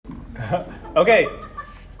Okay.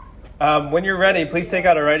 When you're ready, please take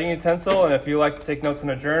out a writing utensil, and if you like to take notes in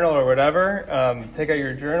a journal or whatever, take out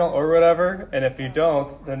your journal or whatever, and if you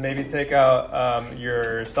don't, then maybe take out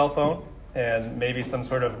your cell phone and maybe some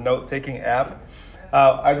sort of note-taking app.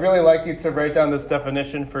 I'd really like you to write down this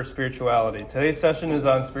definition for spirituality. Today's session is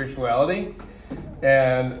on spirituality,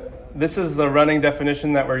 and this is the running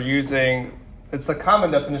definition that we're using. It's a common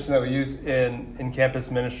definition that we use in campus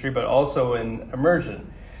ministry, but also in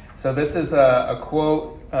immersion. So this is a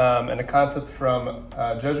quote and a concept from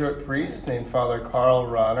a Jesuit priest named Father Karl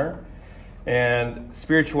Rahner. And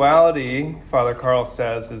spirituality, Father Karl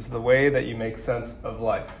says, is the way that you make sense of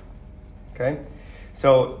life. Okay?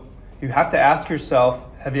 So you have to ask yourself,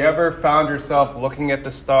 have you ever found yourself looking at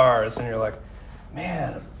the stars and you're like,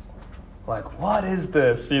 man, like, what is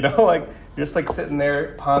this? You know, like, you're just like sitting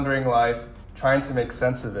there pondering life, trying to make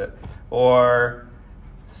sense of it. Or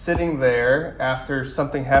sitting there after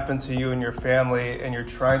something happened to you and your family and you're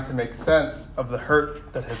trying to make sense of the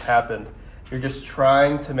hurt that has happened. You're just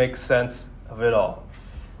trying to make sense of it all.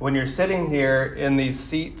 When you're sitting here in these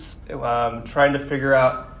seats, trying to figure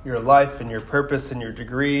out your life and your purpose and your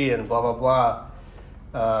degree and blah, blah,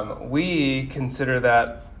 blah, we consider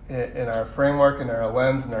that in our framework, in our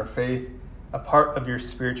lens, in our faith, a part of your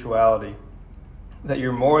spirituality. That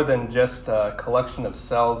you're more than just a collection of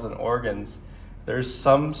cells and organs. There's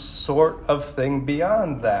some sort of thing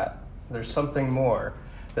beyond that. There's something more.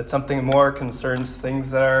 That something more concerns things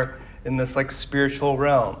that are in this like spiritual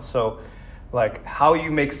realm. So like how you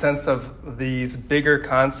make sense of these bigger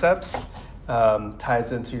concepts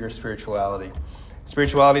ties into your spirituality.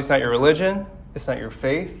 Spirituality is not your religion. It's not your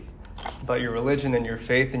faith. But your religion and your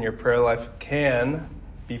faith and your prayer life can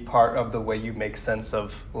be part of the way you make sense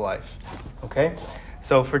of life. Okay?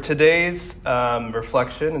 So for today's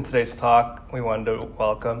reflection and today's talk, we wanted to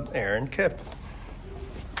welcome Aaron Kipp.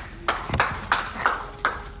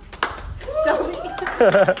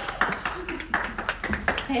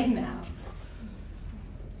 Hey now.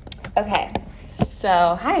 Okay,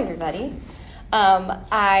 so hi everybody.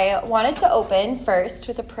 I wanted to open first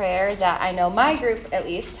with a prayer that I know my group at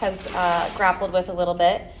least has grappled with a little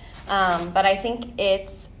bit, but I think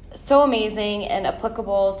it's so amazing and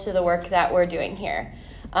applicable to the work that we're doing here.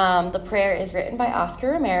 The prayer is written by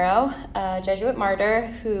Oscar Romero, a Jesuit martyr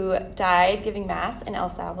who died giving Mass in El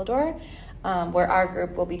Salvador, where our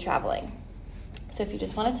group will be traveling. So if you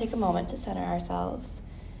just want to take a moment to center ourselves.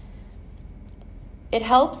 It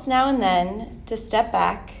helps now and then to step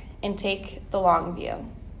back and take the long view.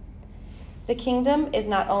 The kingdom is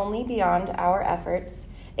not only beyond our efforts,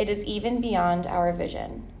 it is even beyond our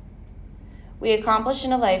vision. We accomplish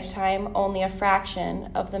in a lifetime only a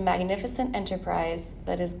fraction of the magnificent enterprise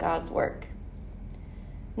that is God's work.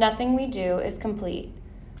 Nothing we do is complete,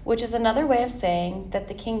 which is another way of saying that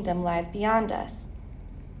the kingdom lies beyond us.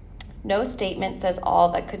 No statement says all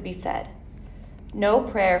that could be said. No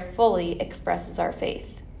prayer fully expresses our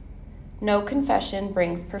faith. No confession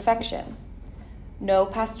brings perfection. No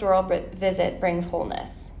pastoral visit brings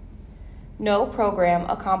wholeness. No program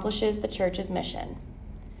accomplishes the church's mission.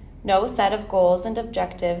 No set of goals and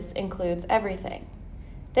objectives includes everything.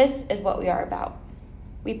 This is what we are about.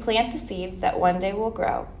 We plant the seeds that one day will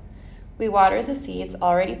grow. We water the seeds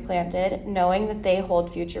already planted, knowing that they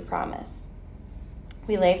hold future promise.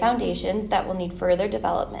 We lay foundations that will need further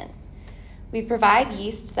development. We provide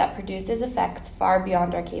yeast that produces effects far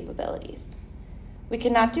beyond our capabilities. We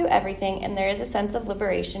cannot do everything, and there is a sense of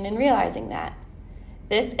liberation in realizing that.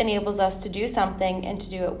 This enables us to do something and to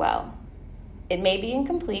do it well. It may be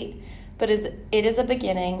incomplete, but it is a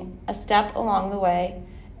beginning, a step along the way,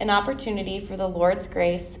 an opportunity for the Lord's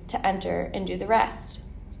grace to enter and do the rest.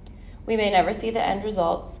 We may never see the end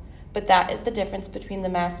results, but that is the difference between the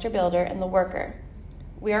master builder and the worker.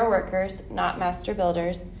 We are workers, not master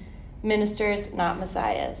builders, ministers, not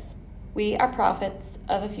messiahs. We are prophets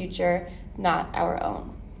of a future, not our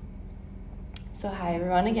own. So hi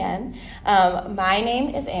everyone again. My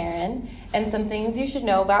name is Erin, and some things you should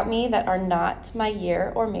know about me that are not my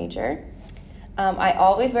year or major. I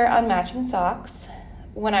always wear unmatching socks.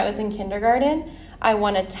 When I was in kindergarten, I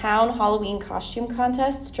won a town Halloween costume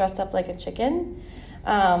contest dressed up like a chicken.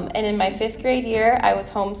 And in my 5th grade year, I was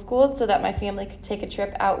homeschooled so that my family could take a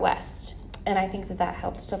trip out west. And I think that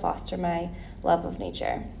helped to foster my love of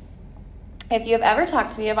nature. If you have ever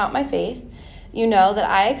talked to me about my faith, you know that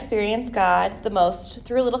I experience God the most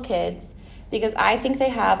through little kids because I think they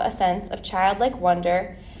have a sense of childlike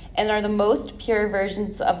wonder and are the most pure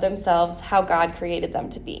versions of themselves how God created them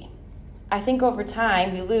to be. I think over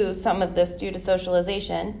time we lose some of this due to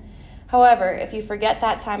socialization. However, if you forget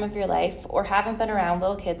that time of your life or haven't been around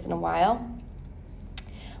little kids in a while,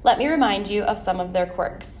 let me remind you of some of their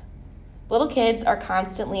quirks. Little kids are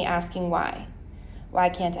constantly asking why. Why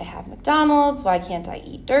can't I have McDonald's? Why can't I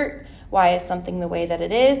eat dirt? Why is something the way that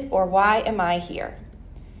it is? Or why am I here?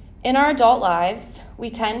 In our adult lives, we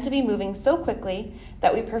tend to be moving so quickly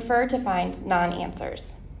that we prefer to find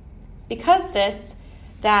non-answers. Because this,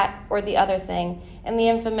 that, or the other thing, and the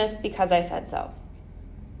infamous because I said so.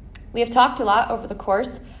 We have talked a lot over the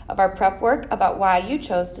course of our prep work about why you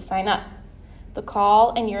chose to sign up, the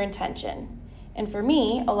call and your intention. And for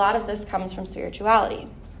me, a lot of this comes from spirituality.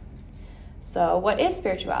 So what is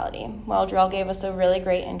spirituality? Well, Drell gave us a really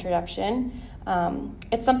great introduction.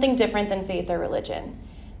 It's something different than faith or religion.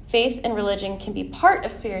 Faith and religion can be part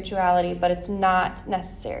of spirituality, but it's not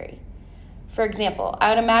necessary. For example, I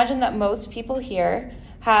would imagine that most people here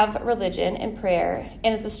have religion and prayer,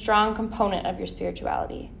 and it's a strong component of your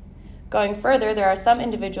spirituality. Going further, there are some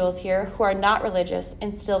individuals here who are not religious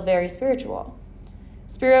and still very spiritual.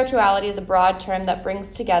 Spirituality is a broad term that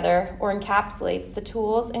brings together or encapsulates the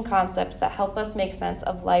tools and concepts that help us make sense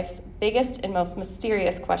of life's biggest and most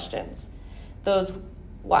mysterious questions. Those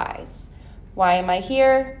whys. Why am I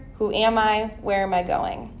here? Who am I? Where am I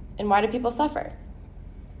going? And why do people suffer?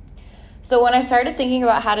 So when I started thinking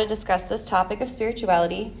about how to discuss this topic of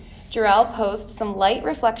spirituality, Jarrell posed some light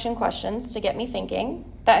reflection questions to get me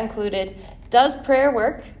thinking that included, does prayer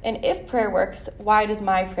work? And if prayer works, why does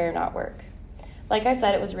my prayer not work? Like I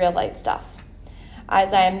said, it was real light stuff.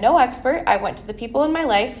 As I am no expert, I went to the people in my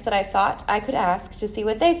life that I thought I could ask to see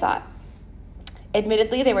what they thought.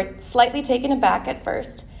 Admittedly, they were slightly taken aback at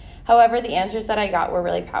first. However, the answers that I got were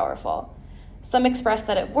really powerful. Some expressed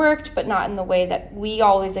that it worked, but not in the way that we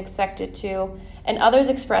always expect it to, and others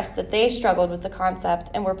expressed that they struggled with the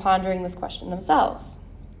concept and were pondering this question themselves.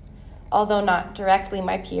 Although not directly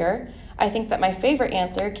my peer, I think that my favorite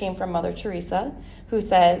answer came from Mother Teresa, who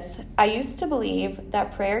says, I used to believe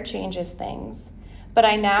that prayer changes things, but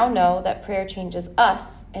I now know that prayer changes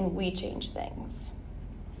us and we change things.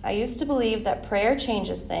 I used to believe that prayer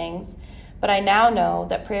changes things, but I now know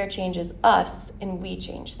that prayer changes us and we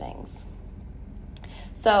change things.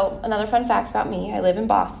 So, another fun fact about me, I live in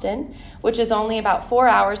Boston, which is only about 4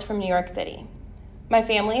 hours from New York City. My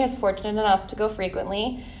family is fortunate enough to go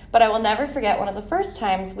frequently, but I will never forget one of the first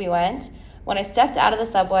times we went. When I stepped out of the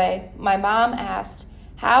subway, my mom asked,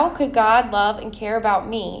 how could God love and care about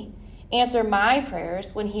me, answer my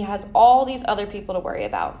prayers when he has all these other people to worry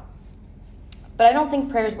about? But I don't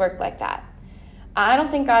think prayers work like that. I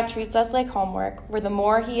don't think God treats us like homework, where the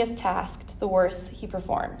more he is tasked, the worse he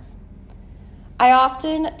performs. I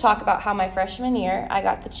often talk about how my freshman year, I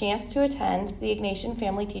got the chance to attend the Ignatian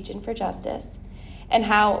Family Teach-In for Justice, and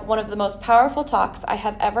how one of the most powerful talks I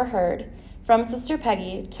have ever heard from Sister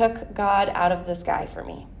Peggy took God out of the sky for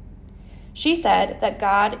me. She said that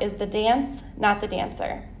God is the dance, not the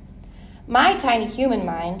dancer. My tiny human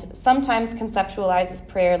mind sometimes conceptualizes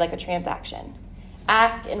prayer like a transaction.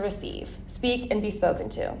 Ask and receive, speak and be spoken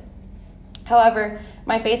to. However,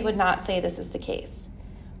 my faith would not say this is the case.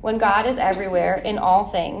 When God is everywhere in all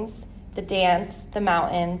things, the dance, the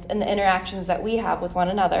mountains, and the interactions that we have with one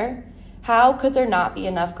another, how could there not be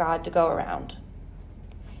enough God to go around?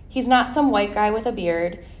 He's not some white guy with a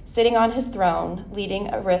beard sitting on his throne leading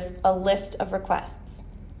a list of requests.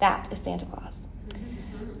 That is Santa Claus.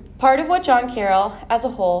 Part of what John Carroll as a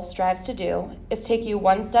whole strives to do is take you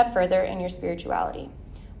one step further in your spirituality,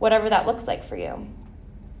 whatever that looks like for you.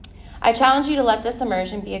 I challenge you to let this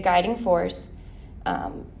immersion be a guiding force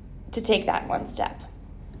to take that one step.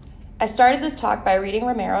 I started this talk by reading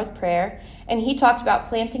Romero's prayer, and he talked about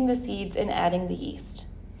planting the seeds and adding the yeast.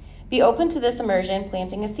 Be open to this immersion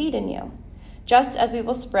planting a seed in you, just as we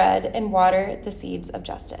will spread and water the seeds of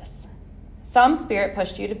justice. Some spirit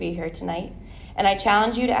pushed you to be here tonight, and I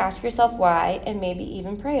challenge you to ask yourself why and maybe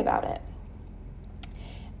even pray about it.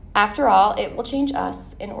 After all, it will change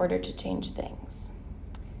us in order to change things.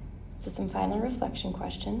 So some final reflection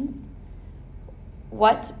questions.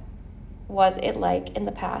 What was it like in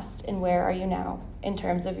the past, and where are you now in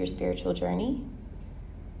terms of your spiritual journey?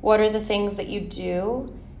 What are the things that you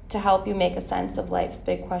do to help you make a sense of life's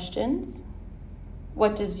big questions?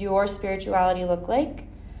 What does your spirituality look like?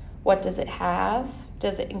 What does it have?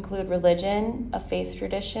 Does it include religion, a faith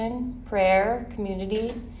tradition, prayer,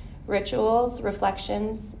 community, rituals,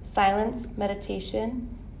 reflections, silence,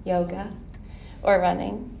 meditation, yoga, or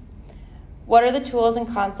running? What are the tools and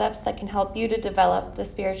concepts that can help you to develop the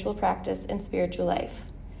spiritual practice and spiritual life?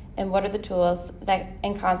 And what are the tools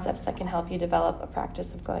and concepts that can help you develop a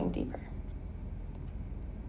practice of going deeper?